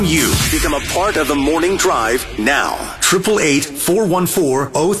Become a part of the morning drive now.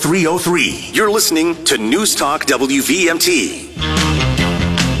 888-414-0303. You're listening to News Talk WVMT.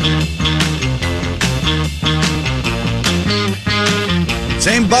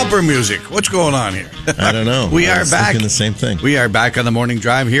 Same bumper music. What's going on here? I don't know. We are back. Thinking the same thing. We are back on the morning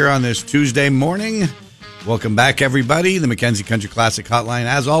drive here on this Tuesday morning. Welcome back, everybody. The Mackenzie Country Classic Hotline,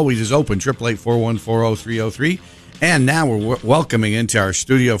 as always, is open. 888-414-0303. And now we're welcoming into our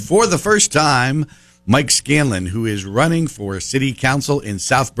studio for the first time Mike Scanlan, who is running for City Council in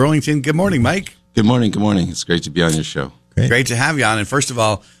South Burlington. Good morning, Mike. Good morning. Good morning. It's great to be on your show. Great to have you on. And first of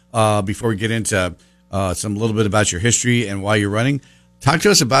all, before we get into some little bit about your history and why you're running, talk to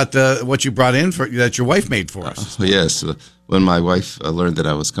us about what you brought in that your wife made for us. Yes. When my wife learned that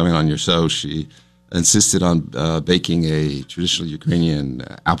I was coming on your show, she insisted on baking a traditional Ukrainian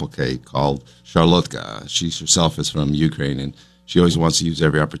apple cake called charlotka. She herself is from Ukraine, and she always wants to use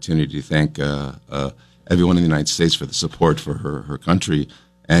every opportunity to thank everyone in the United States for the support for her country.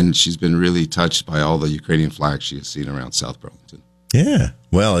 And she's been really touched by all the Ukrainian flags she has seen around South Burlington. Yeah.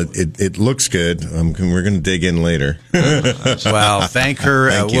 Well, it looks good. We're going to dig in later. Well, thank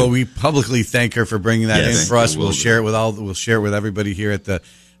her. Thank you. Well, we publicly thank her for bringing that in for us. You. We'll share it with everybody here at the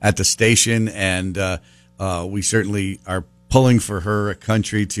station, and we certainly are pulling for her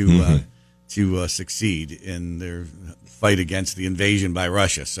country to succeed in their fight against the invasion by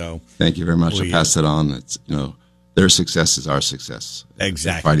Russia. So thank you very much. I'll pass that on. It's their success is our success.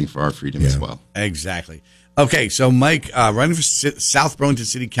 Exactly. They're fighting for our freedom as well. Exactly. Okay, so Mike, running for South Burlington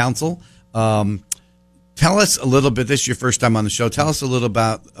City Council. Tell us a little bit. This is your first time on the show. Tell us a little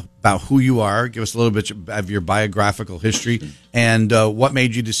about who you are. Give us a little bit of your biographical history, and what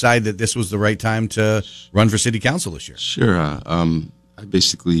made you decide that this was the right time to run for City Council this year. Sure. I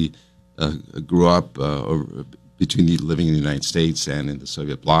basically grew up between living in the United States and in the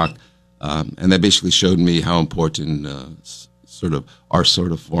Soviet bloc, and that basically showed me how important our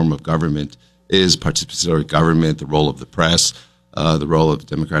form of government is: participatory government, the role of the press, the role of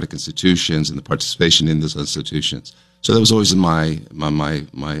democratic institutions, and the participation in those institutions. So that was always in my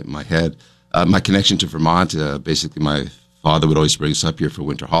head. My connection to Vermont, basically my father would always bring us up here for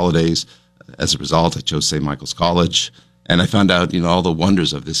winter holidays. As a result, I chose St. Michael's College, and I found out, all the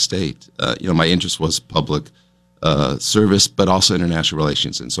wonders of this state. My interest was public service, but also international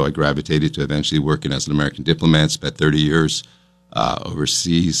relations. And so I gravitated to eventually working as an American diplomat, spent 30 years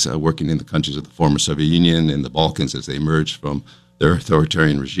overseas, working in the countries of the former Soviet Union and the Balkans as they emerged from their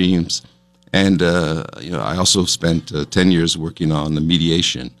authoritarian regimes. And, I also spent 10 years working on the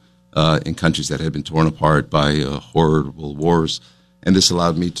mediation in countries that had been torn apart by horrible wars. And this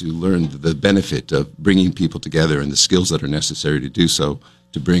allowed me to learn the benefit of bringing people together and the skills that are necessary to do so,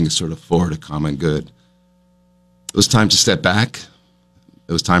 to bring forward a common good. It was time to step back.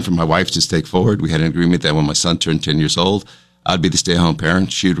 It was time for my wife to take forward. We had an agreement that when my son turned 10 years old, I'd be the stay-at-home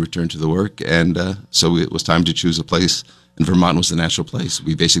parent. She would return to the work. And so it was time to choose a place, and Vermont was the natural place.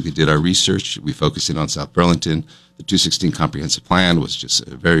 We basically did our research. We focused in on South Burlington. The 216 Comprehensive Plan was just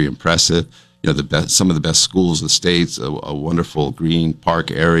very impressive. Some of the best schools in the states, a wonderful green park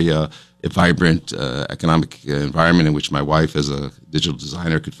area, a vibrant economic environment in which my wife, as a digital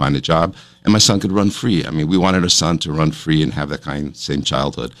designer, could find a job, and my son could run free. We wanted our son to run free and have that same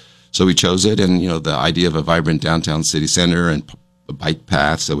childhood. So we chose it, and the idea of a vibrant downtown city center and bike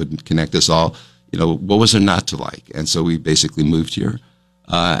paths that would connect us all, what was there not to like? And so we basically moved here.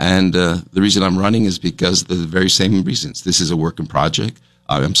 And the reason I'm running is because the very same reasons. This is a work in progress.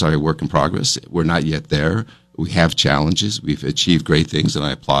 We're not yet there. We have challenges. We've achieved great things, and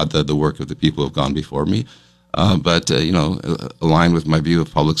I applaud the work of the people who have gone before me. But align with my view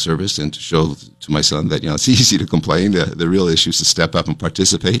of public service and to show to my son that, it's easy to complain. The real issue is to step up and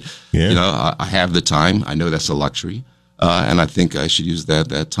participate. Yeah. I have the time. I know that's a luxury. And I think I should use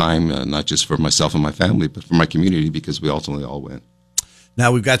that time, not just for myself and my family, but for my community, because we ultimately all win.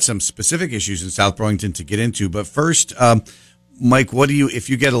 Now, we've got some specific issues in South Burlington to get into. But first, Mike, if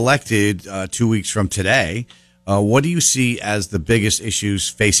you get elected 2 weeks from today, what do you see as the biggest issues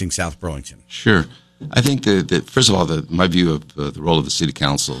facing South Burlington? Sure. I think that first of all, my view of the role of the city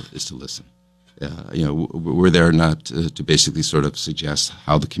council is to listen. We're there not to basically suggest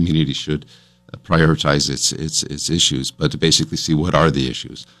how the community should prioritize its issues, but to basically see what are the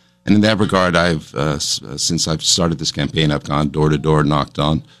issues. And in that regard, since I've started this campaign, I've gone door to door, knocked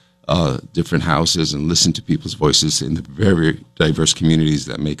on different houses, and listened to people's voices in the very diverse communities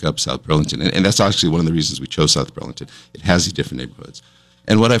that make up South Burlington. And that's actually one of the reasons we chose South Burlington. It has these different neighborhoods.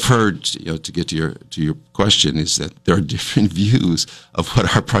 And what I've heard, to get to your question, is that there are different views of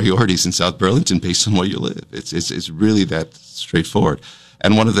what are priorities in South Burlington based on where you live. It's really that straightforward.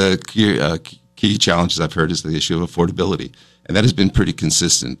 And one of the key challenges I've heard is the issue of affordability. And that has been pretty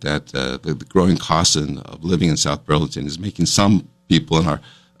consistent, that the growing cost of living in South Burlington is making some people in our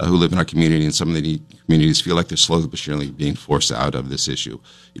who live in our community and some of the communities feel like they're slowly but surely being forced out of this issue.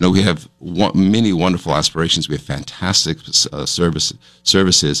 You know, we have many wonderful aspirations. We have fantastic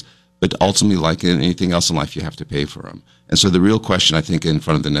services, but ultimately, like anything else in life, you have to pay for them. And so the real question, I think, in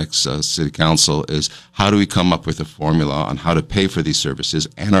front of the next city council is how do we come up with a formula on how to pay for these services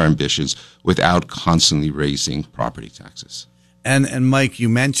and our ambitions without constantly raising property taxes? And Mike, you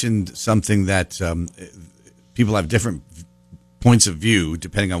mentioned something that people have different points of view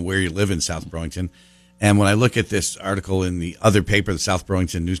depending on where you live in South Burlington. And when I look at this article in the other paper, the South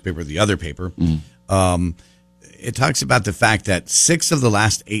Burlington newspaper, the other paper, it talks about the fact that 6 of the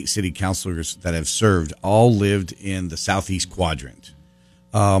last 8 city councilors that have served all lived in the southeast quadrant.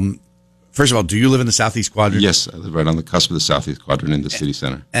 First of all, do you live in the southeast quadrant? Yes, I live right on the cusp of the southeast quadrant in the city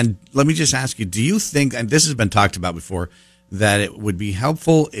center. And let me just ask you, do you think, and this has been talked about before, that it would be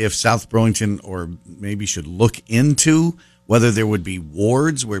helpful if South Burlington or maybe should look into whether there would be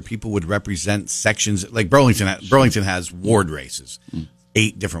wards where people would represent sections, like Burlington has ward races,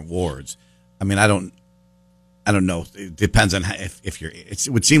 8 different wards. I mean, I don't know. It depends on if you're. It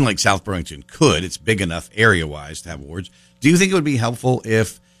would seem like South Burlington could. It's big enough area wise to have wards. Do you think it would be helpful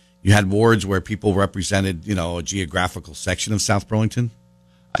if you had wards where people represented, a geographical section of South Burlington?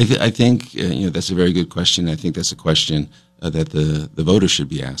 I think that's a very good question. I think that's a question that the voters should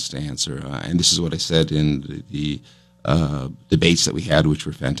be asked to answer. And this is what I said in the debates that we had, which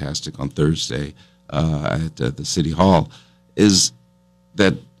were fantastic on Thursday at the City Hall, is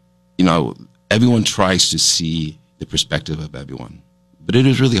that, everyone tries to see the perspective of everyone. But it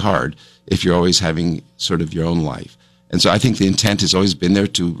is really hard if you're always having sort of your own life. And so I think the intent has always been there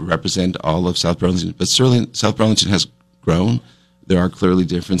to represent all of South Burlington. But certainly South Burlington has grown. There are clearly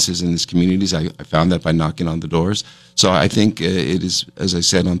differences in these communities. I found that by knocking on the doors. So I think it is, as I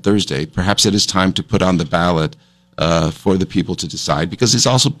said on Thursday, perhaps it is time to put on the ballot for the people to decide, because it's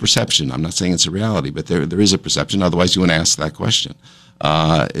also perception. I'm not saying it's a reality, but there is a perception. Otherwise, you wouldn't ask that question.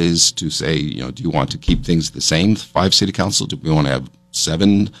 Is to say, do you want to keep things the same, 5 city council? Do we want to have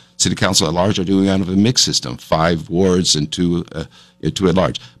 7 city council at large, or do we want to have a mixed system, 5 wards and 2 at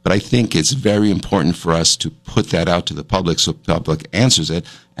large? But I think it's very important for us to put that out to the public so the public answers it,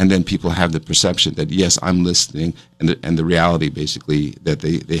 and then people have the perception that, yes, I'm listening, and the reality, basically, that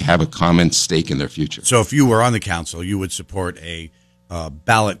they have a common stake in their future. So if you were on the council, you would support a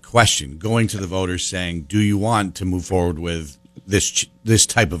ballot question going to the voters saying, do you want to move forward with this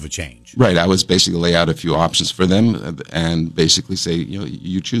type of a change? Right. I was basically lay out a few options for them and basically say,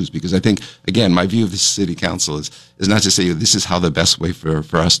 you choose. Because I think, again, my view of the city council is not to say this is how the best way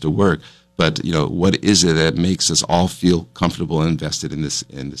for us to work, but, what is it that makes us all feel comfortable and invested in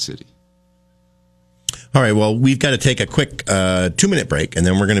the city? All right, well, we've got to take a quick 2-minute break, and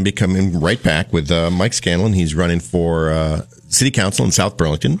then we're going to be coming right back with Mike Scanlan. He's running for City Council in South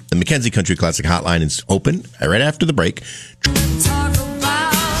Burlington. The Mackenzie Country Classic Hotline is open right after the break.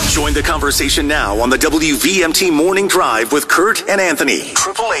 Join the conversation now on the WVMT Morning Drive with Kurt and Anthony.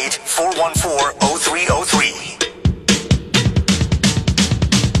 888-414-0303.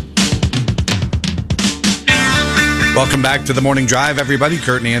 Welcome back to the Morning Drive, everybody.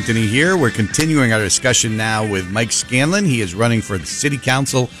 Kurt and Anthony here. We're continuing our discussion now with Mike Scanlan. He is running for the City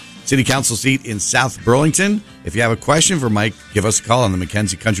Council seat in South Burlington. If you have a question for Mike, give us a call on the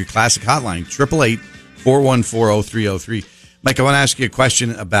Mackenzie Country Classic Hotline, 888-414-0303. Mike, I want to ask you a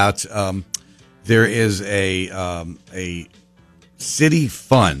question about there is a city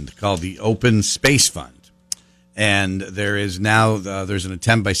fund called the Open Space Fund. And there is now there's an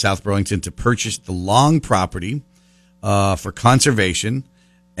attempt by South Burlington to purchase the Long property for conservation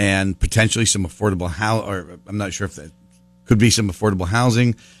and potentially some affordable housing, or I'm not sure if that could be some affordable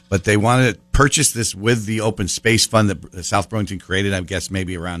housing, but they wanted to purchase this with the Open Space Fund that South Burlington created, I guess,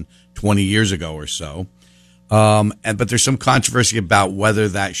 maybe around 20 years ago or so. But there's some controversy about whether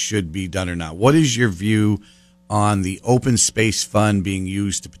that should be done or not. What is your view on the Open Space Fund being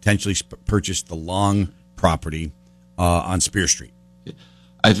used to potentially purchase the Long property on Spear Street?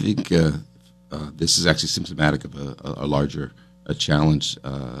 I think this is actually symptomatic of a larger challenge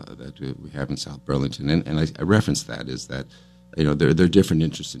that we have in South Burlington. And I reference that is that, there are different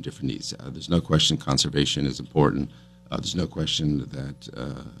interests and different needs. There's no question conservation is important. There's no question that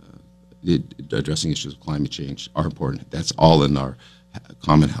addressing issues of climate change are important. That's all in our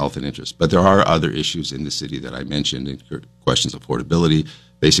common health and interest. But there are other issues in the city that I mentioned, questions of affordability,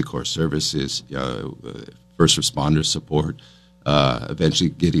 basic core services, first responder support,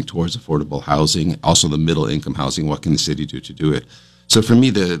 eventually getting towards affordable housing, also the middle income housing. What can the city do to do it? So for me,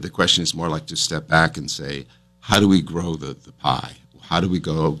 the question is more like to step back and say, how do we grow the pie? How do we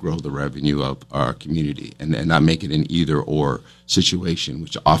grow the revenue of our community and not make it an either-or situation,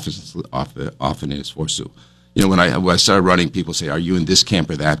 which often is forced to. When I started running, people say, are you in this camp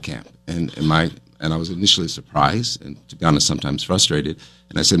or that camp? And I was initially surprised and, to be honest, sometimes frustrated.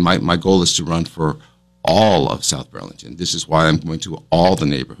 And I said, my goal is to run for all of South Burlington. This is why I'm going to all the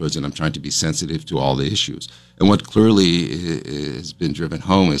neighborhoods, and I'm trying to be sensitive to all the issues. And what clearly has been driven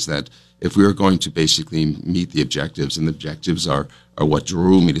home is that if we are going to basically meet the objectives, and the objectives are what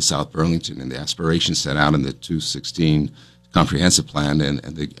drew me to South Burlington and the aspirations set out in the 2016 comprehensive plan and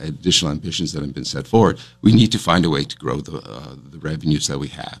the additional ambitions that have been set forward, we need to find a way to grow the revenues that we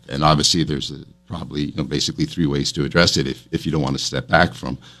have. And obviously there's probably basically three ways to address it if you don't want to step back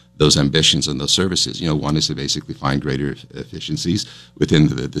from those ambitions and those services. One is to basically find greater efficiencies within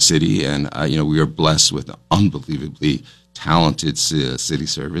the city, and we are blessed with unbelievably talented city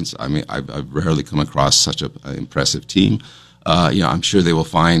servants. I mean, I've rarely come across such an impressive team. I'm sure they will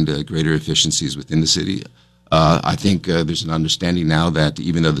find greater efficiencies within the city. I think there's an understanding now that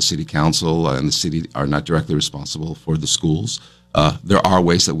even though the city council and the city are not directly responsible for the schools, there are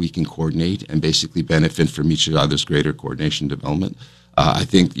ways that we can coordinate and basically benefit from each other's greater coordination development. I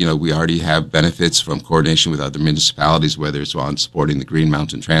think, we already have benefits from coordination with other municipalities, whether it's on supporting the Green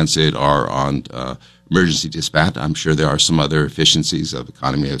Mountain Transit or on emergency dispatch. I'm sure there are some other efficiencies of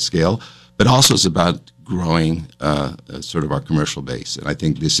economy of scale, but also it's about growing sort of our commercial base. And I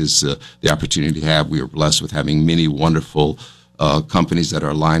think this is the opportunity to have. We are blessed with having many wonderful companies that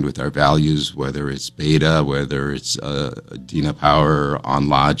are aligned with our values, whether it's Beta, whether it's Dina Power,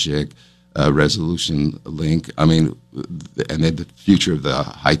 OnLogic, Resolution Link. I mean, and then the future of the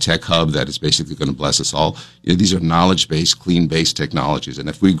high-tech hub that is basically going to bless us all. These are knowledge-based, clean-based technologies. And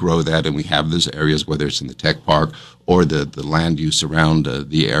if we grow that and we have those areas, whether it's in the tech park or the land use around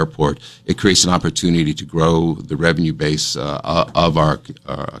the airport, it creates an opportunity to grow the revenue base of our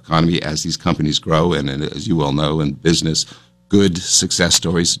economy as these companies grow. And as you well know, in business, good success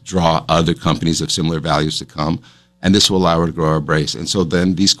stories draw other companies of similar values to come. And this will allow us to grow our base. And so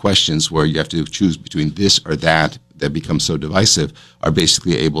then these questions where you have to choose between this or that become so divisive are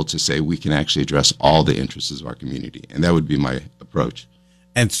basically able to say we can actually address all the interests of our community. And that would be my approach.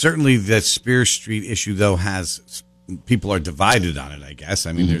 And certainly the Spear Street issue, though, people are divided on it, I guess.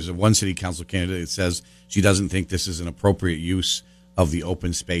 I mean, there's one city council candidate that says she doesn't think this is an appropriate use of the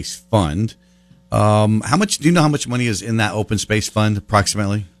open space fund. Do you know how much money is in that open space fund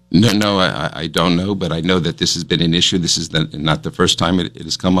approximately? No, I don't know, but I know that this has been an issue. This is not the first time it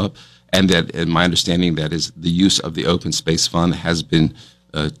has come up, and that, in my understanding, that is the use of the open space fund has been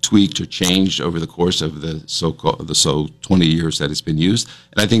tweaked or changed over the course of the 20 years that it's been used.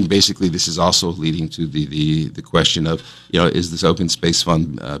 And I think basically this is also leading to the question of, is this open space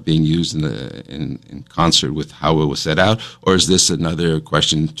fund being used in concert with how it was set out, or is this another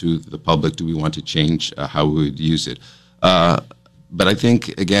question to the public? Do we want to change how we would use it? But I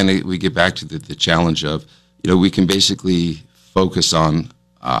think, again, we get back to the challenge of, we can basically focus on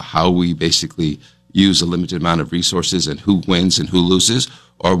how we basically use a limited amount of resources and who wins and who loses,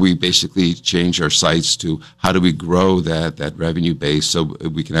 or we basically change our sights to how do we grow that revenue base so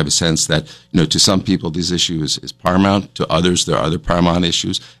we can have a sense that, to some people this issue is paramount, to others there are other paramount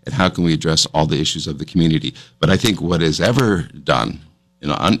issues, and how can we address all the issues of the community. But I think what is ever done,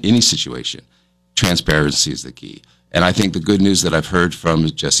 on any situation, transparency is the key. And I think the good news that I've heard from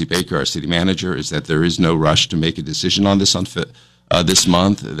Jesse Baker, our city manager, is that there is no rush to make a decision on this this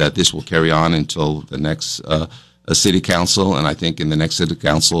month, that this will carry on until the next city council. And I think in the next city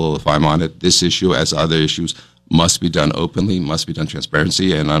council, if I'm on it, this issue, as other issues, must be done openly, must be done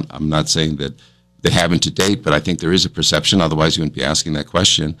transparency. And I'm not saying that they haven't to date, but I think there is a perception, otherwise you wouldn't be asking that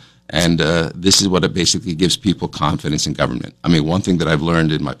question. And this is what it basically gives people confidence in government. I mean, one thing that I've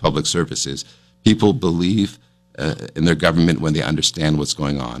learned in my public service is people believe in their government when they understand what's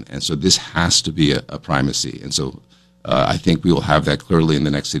going on. And so this has to be a primacy. And so I think we will have that clearly in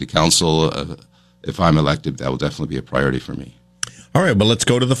the next city council. If I'm elected, that will definitely be a priority for me. All right, well, let's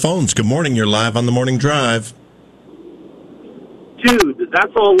go to the phones. Good morning. You're live on the Morning Drive. Dude,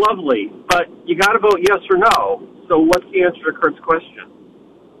 that's all lovely, but you got to vote yes or no. So what's the answer to Kurt's question?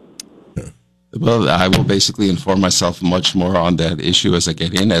 Well, I will basically inform myself much more on that issue as I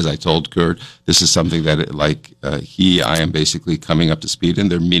get in. As I told Kurt, this is something that, I am basically coming up to speed in.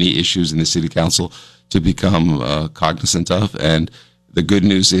 There are many issues in the city council to become cognizant of, and the good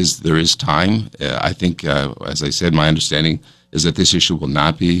news is there is time. I think, as I said, my understanding is that this issue will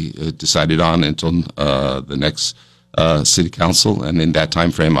not be decided on until the next city council, and in that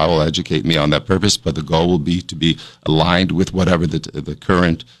time frame, I will educate me on that purpose. But the goal will be to be aligned with whatever the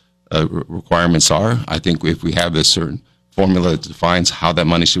current requirements are. I think if we have a certain formula that defines how that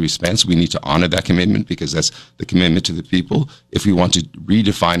money should be spent, we need to honor that commitment because that's the commitment to the people. If we want to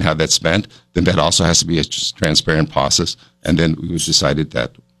redefine how that's spent, then that also has to be a transparent process, and then we would decide it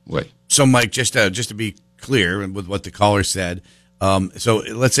that way. So, Mike, just to be clear with what the caller said, so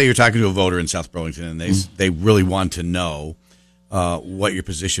let's say you're talking to a voter in South Burlington, and they really want to know what your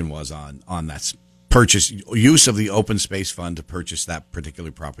position was on that use of the open space fund to purchase that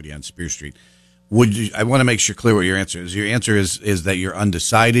particular property on Spear Street. I want to make sure clear what your answer is. Your answer is that you're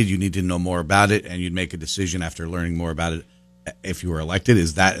undecided. You need to know more about it, and you'd make a decision after learning more about it if you were elected.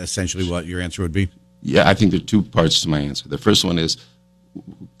 Is that essentially what your answer would be? Yeah, I think there are two parts to my answer. The first one is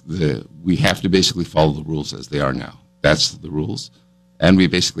we have to basically follow the rules as they are now. That's the rules, and we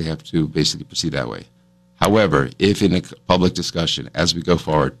basically have to proceed that way. However, if in a public discussion, as we go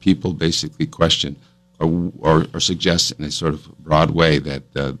forward, people basically question or suggest in a sort of broad way that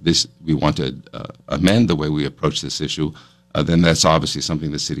we want to amend the way we approach this issue, then that's obviously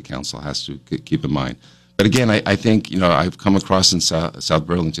something the City Council has to keep in mind. But again, I think, I've come across in South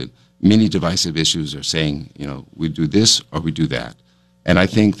Burlington, many divisive issues are saying, we do this or we do that. And I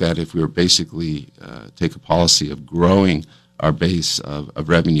think that if we were basically take a policy of growing our base of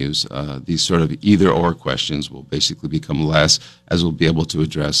revenues, these sort of either-or questions will basically become less, as we'll be able to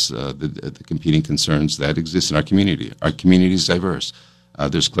address the competing concerns that exist in our community. Our community is diverse.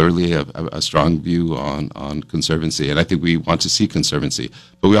 There's clearly a strong view on conservancy, and I think we want to see conservancy,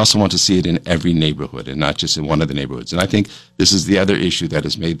 but we also want to see it in every neighborhood and not just in one of the neighborhoods. And I think this is the other issue that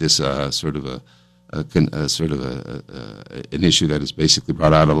has made this an issue that has basically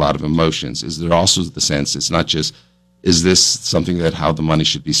brought out a lot of emotions, is there also the sense it's not just is this something that how the money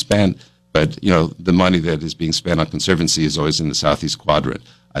should be spent, but the money that is being spent on conservancy is always in the southeast quadrant.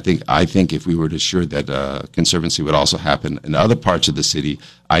 I think if we were to assure that conservancy would also happen in other parts of the city,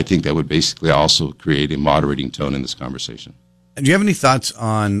 I think that would basically also create a moderating tone in this conversation. And do you have any thoughts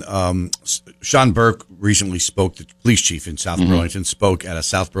on Sean Burke recently spoke, the police chief in South Burlington, spoke at a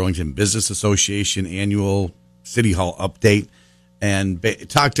South Burlington Business Association annual City Hall update and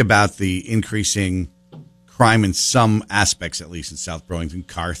talked about the increasing crime in some aspects, at least in South Burlington,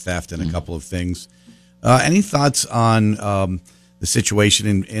 car theft and a couple of things. Any thoughts on the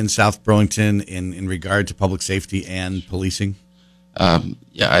situation in South Burlington in regard to public safety and policing?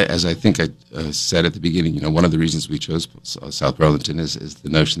 As I think I said at the beginning, one of the reasons we chose South Burlington is the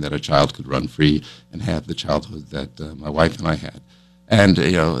notion that a child could run free and have the childhood that my wife and I had. And,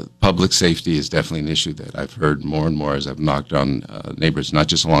 public safety is definitely an issue that I've heard more and more as I've knocked on neighbors, not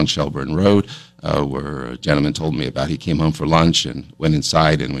just along Shelburne Road, where a gentleman told me about he came home for lunch and went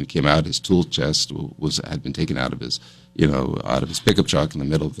inside, and when he came out, his tool chest had been taken out of his pickup truck in the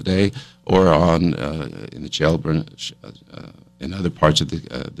middle of the day, or in the Shelburne, in other parts of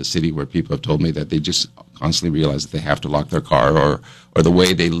the city where people have told me that they just constantly realize that they have to lock their car, or the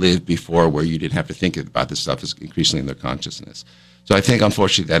way they lived before where you didn't have to think about this stuff is increasingly in their consciousness. So I think,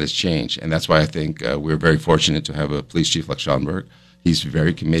 unfortunately, that has changed, and that's why I think we're very fortunate to have a police chief like Sean Burke. He's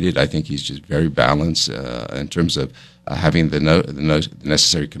very committed. I think he's just very balanced in terms of having the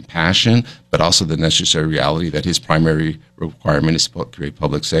necessary compassion, but also the necessary reality that his primary requirement is to create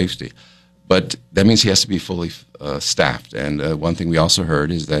public safety. But that means he has to be fully staffed. And one thing we also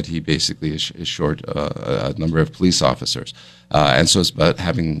heard is that he basically is short a number of police officers. And so it's about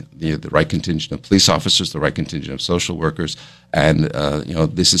having the right contingent of police officers, the right contingent of social workers. And,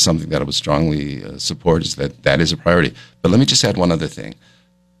 this is something that I would strongly support, is that is a priority. But let me just add one other thing.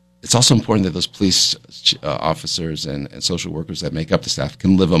 It's also important that those police officers and social workers that make up the staff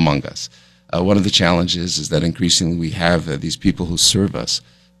can live among us. One of the challenges is that increasingly we have these people who serve us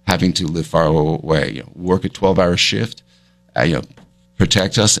having to live far away, work a 12-hour shift,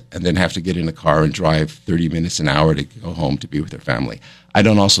 protect us, and then have to get in a car and drive 30 minutes an hour to go home to be with their family. I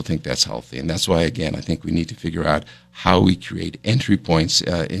don't also think that's healthy, and that's why, again, I think we need to figure out how we create entry points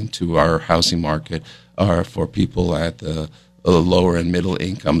into our housing market for people at the lower and middle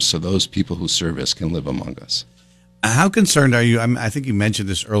incomes, so those people who serve us can live among us. How concerned are you? I think you mentioned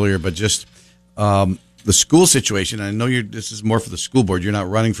this earlier, but just the school situation. I know this is more for the school board. You're not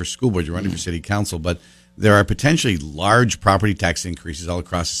running for school board. You're running for city council, but there are potentially large property tax increases all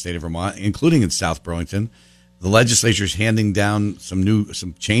across the state of Vermont, including in South Burlington. The legislature is handing down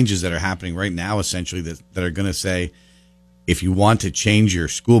some changes that are happening right now, essentially that are going to say, if you want to change your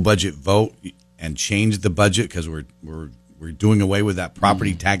school budget, vote and change the budget, because we're doing away with that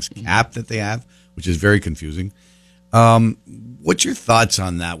property tax cap that they have, which is very confusing. What's your thoughts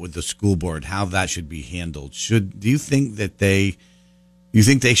on that with the school board? How that should be handled? Do you think that they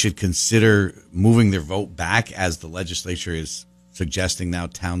should consider moving their vote back, as the legislature is suggesting now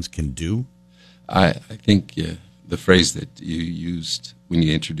towns can do? I think the phrase that you used when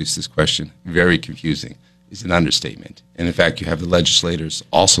you introduced this question, very confusing, is an understatement. And in fact, you have the legislators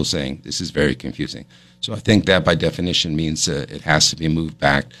also saying this is very confusing. So I think that by definition means it has to be moved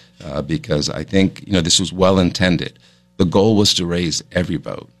back because I think this was well intended. The goal was to raise every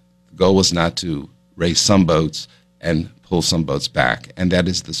vote. The goal was not to raise some votes and pull some votes back, and that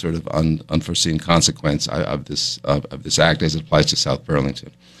is the sort of unforeseen consequence of this act as it applies to South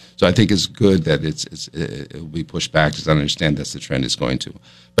Burlington. So I think it's good that it will be pushed back, because I understand that's the trend it's going to.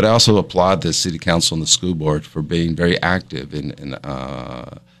 But I also applaud the City Council and the school board for being very active in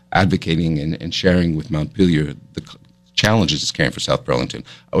advocating and sharing with Montpelier the challenges it's carrying for South Burlington.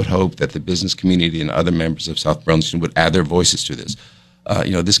 I would hope that the business community and other members of South Burlington would add their voices to this.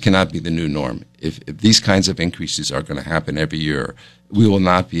 This cannot be the new norm. If these kinds of increases are going to happen every year, we will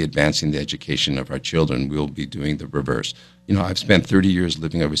not be advancing the education of our children. We will be doing the reverse. I've spent 30 years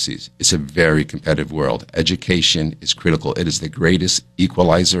living overseas. It's a very competitive world. Education is critical. It is the greatest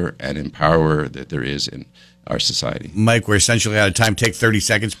equalizer and empowerer that there is in our society. Mike, we're essentially out of time. Take 30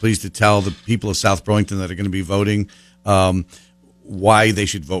 seconds, please, to tell the people of South Burlington that are going to be voting why they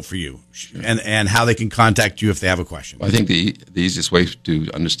should vote for you, and how they can contact you if they have a question. Well, I think the easiest way to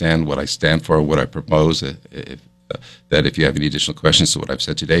understand what I stand for, what I propose, that if you have any additional questions to what I've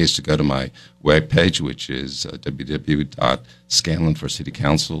said today, is to go to my webpage, which is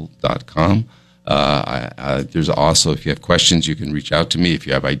www.scanlanforcitycouncil.com. There's also, if you have questions, you can reach out to me. If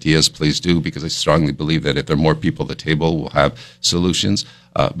you have ideas, please do, because I strongly believe that if there are more people at the table, we'll have solutions.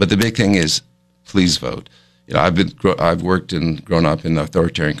 But the big thing is, please vote. I've worked and grown up in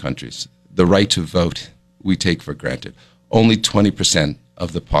authoritarian countries. The right to vote we take for granted. Only 20%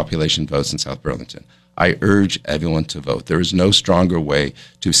 of the population votes in South Burlington. I urge everyone to vote. There is no stronger way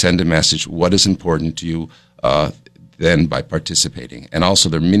to send a message what is important to you than by participating. And also,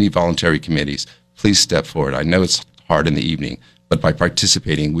 there are many voluntary committees. Please step forward. I know it's hard in the evening, but by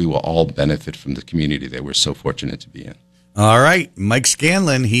participating, we will all benefit from the community that we're so fortunate to be in. All right, Mike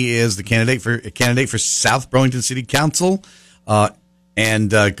Scanlan. He is the candidate for South Burlington City Council, and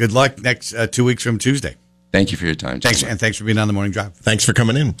good luck next 2 weeks from Tuesday. Thank you for your time. Thanks, and thanks for being on the Morning Drive. Thanks for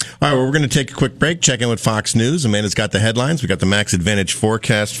coming in. All right, well, we're going to take a quick break, check in with Fox News. Amanda's got the headlines. We got the Max Advantage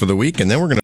forecast for the week, and then we're going to